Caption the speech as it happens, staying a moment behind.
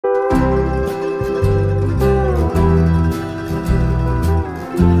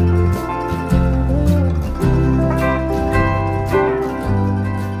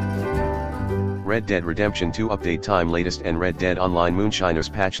Red Dead Redemption 2 update time, latest and Red Dead Online Moonshiners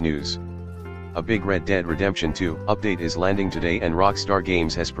patch news. A big Red Dead Redemption 2 update is landing today, and Rockstar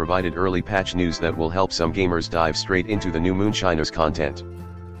Games has provided early patch news that will help some gamers dive straight into the new Moonshiners content.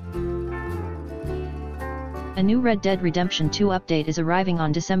 A new Red Dead Redemption 2 update is arriving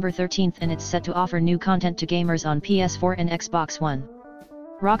on December 13th, and it's set to offer new content to gamers on PS4 and Xbox One.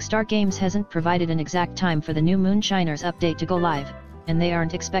 Rockstar Games hasn't provided an exact time for the new Moonshiners update to go live, and they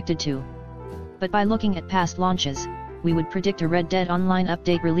aren't expected to. But by looking at past launches, we would predict a Red Dead Online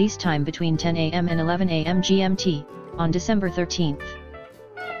update release time between 10 AM and 11 AM GMT, on December 13th.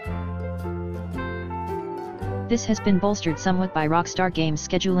 This has been bolstered somewhat by Rockstar Games'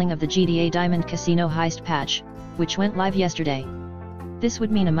 scheduling of the GTA Diamond Casino Heist patch, which went live yesterday. This would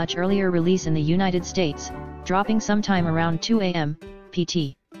mean a much earlier release in the United States, dropping sometime around 2 AM,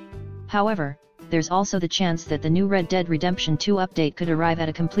 PT. However, there's also the chance that the new Red Dead Redemption 2 update could arrive at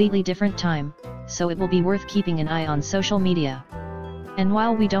a completely different time, so it will be worth keeping an eye on social media. And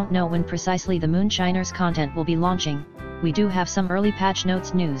while we don't know when precisely the Moonshiners content will be launching, we do have some early patch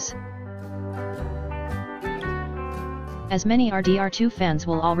notes news. As many RDR2 fans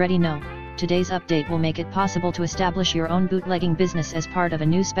will already know, today's update will make it possible to establish your own bootlegging business as part of a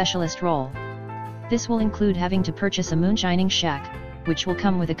new specialist role. This will include having to purchase a moonshining shack, which will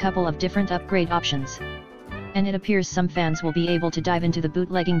come with a couple of different upgrade options. And it appears some fans will be able to dive into the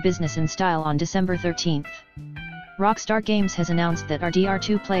bootlegging business in style on December 13th. Rockstar Games has announced that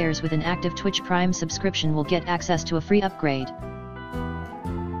RDR2 players with an active Twitch Prime subscription will get access to a free upgrade.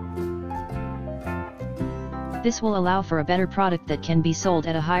 This will allow for a better product that can be sold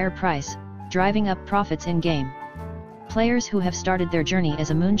at a higher price, driving up profits in-game. Players who have started their journey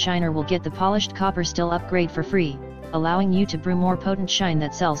as a moonshiner will get the polished copper still upgrade for free, allowing you to brew more potent shine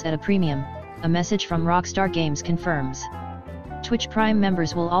that sells at a premium, a message from Rockstar Games confirms. Twitch Prime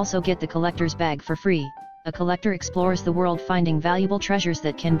members will also get the collector's bag for free. A collector explores the world finding valuable treasures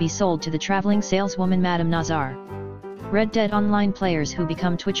that can be sold to the traveling saleswoman Madame Nazar. Red Dead Online players who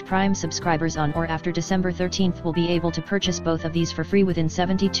become Twitch Prime subscribers on or after December 13th will be able to purchase both of these for free within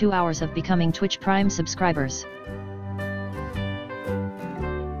 72 hours of becoming Twitch Prime subscribers.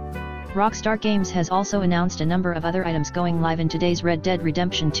 Rockstar Games has also announced a number of other items going live in today's Red Dead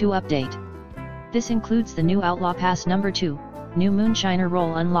Redemption 2 update. This includes the new Outlaw Pass No. 2, new Moonshiner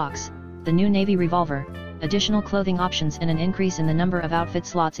role unlocks, the new Navy revolver, additional clothing options, and an increase in the number of outfit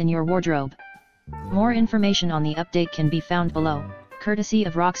slots in your wardrobe. More information on the update can be found below, courtesy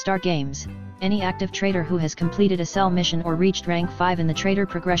of Rockstar Games. Any active trader who has completed a cell mission or reached rank 5 in the trader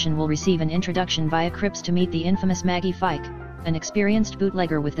progression will receive an introduction via Crips to meet the infamous Maggie Fike, an experienced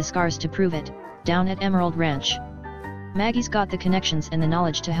bootlegger with the scars to prove it, down at Emerald Ranch. Maggie's got the connections and the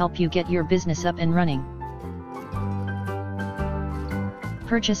knowledge to help you get your business up and running.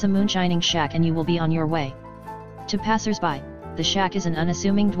 Purchase a moonshining shack and you will be on your way. To passersby, the shack is an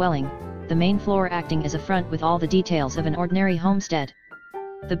unassuming dwelling, the main floor acting as a front with all the details of an ordinary homestead.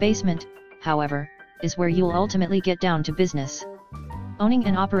 The basement, however, is where you'll ultimately get down to business. Owning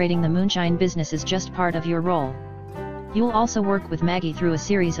and operating the moonshine business is just part of your role. You'll also work with Maggie through a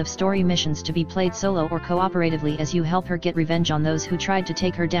series of story missions to be played solo or cooperatively as you help her get revenge on those who tried to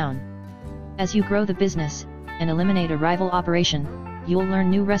take her down. As you grow the business, and eliminate a rival operation, you'll learn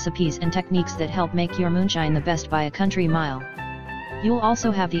new recipes and techniques that help make your moonshine the best by a country mile. You'll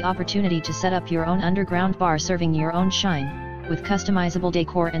also have the opportunity to set up your own underground bar serving your own shine, with customizable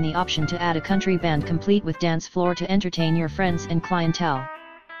decor and the option to add a country band complete with dance floor to entertain your friends and clientele.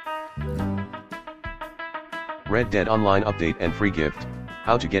 Red Dead Online update and free gift,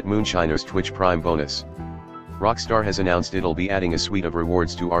 how to get Moonshiners Twitch Prime bonus. Rockstar has announced it'll be adding a suite of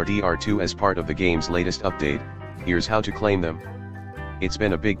rewards to RDR2 as part of the game's latest update. Here's how to claim them. It's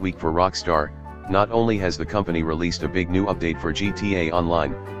been a big week for Rockstar. Not only has the company released a big new update for GTA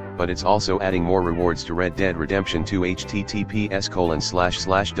Online, but it's also adding more rewards to Red Dead Redemption 2.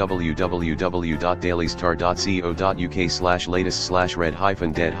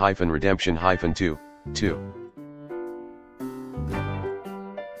 https://www.dailystar.co.uk/latest/red-dead-redemption-2.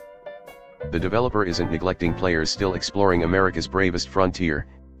 The developer isn't neglecting players still exploring America's bravest frontier,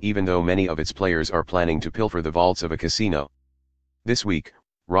 even though many of its players are planning to pilfer the vaults of a casino. This week,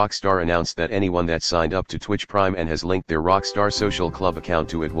 Rockstar announced that anyone that signed up to Twitch Prime and has linked their Rockstar Social Club account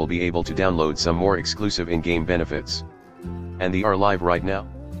to it will be able to download some more exclusive in-game benefits. And they are live right now.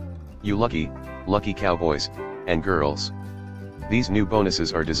 You lucky cowboys and girls. These new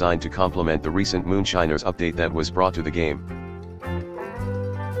bonuses are designed to complement the recent Moonshiners update that was brought to the game.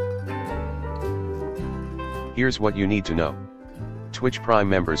 Here's what you need to know. Twitch Prime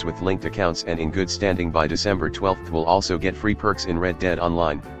members with linked accounts and in good standing by December 12th will also get free perks in Red Dead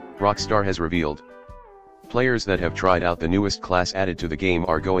Online, Rockstar has revealed. Players that have tried out the newest class added to the game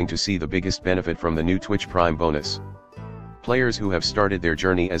are going to see the biggest benefit from the new Twitch Prime bonus. Players who have started their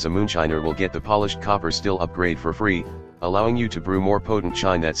journey as a moonshiner will get the polished copper still upgrade for free, allowing you to brew more potent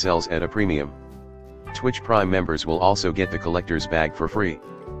shine that sells at a premium. Twitch Prime members will also get the collector's bag for free.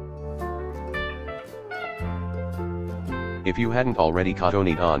 If you hadn't already caught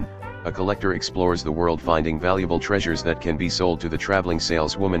on, a collector explores the world finding valuable treasures that can be sold to the traveling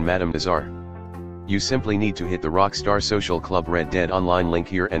saleswoman Madame Nazar. You simply need to hit the Rockstar Social Club Red Dead Online link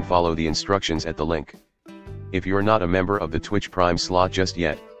here and follow the instructions at the link. If you're not a member of the Twitch Prime slot just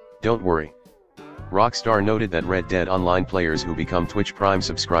yet, don't worry. Rockstar noted that Red Dead Online players who become Twitch Prime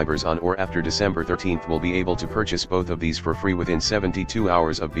subscribers on or after December 13th will be able to purchase both of these for free within 72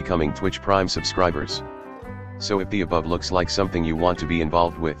 hours of becoming Twitch Prime subscribers. So if the above looks like something you want to be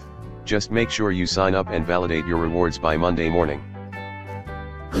involved with, just make sure you sign up and validate your rewards by Monday morning.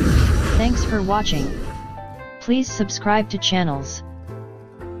 Thanks for watching. Please subscribe to channels.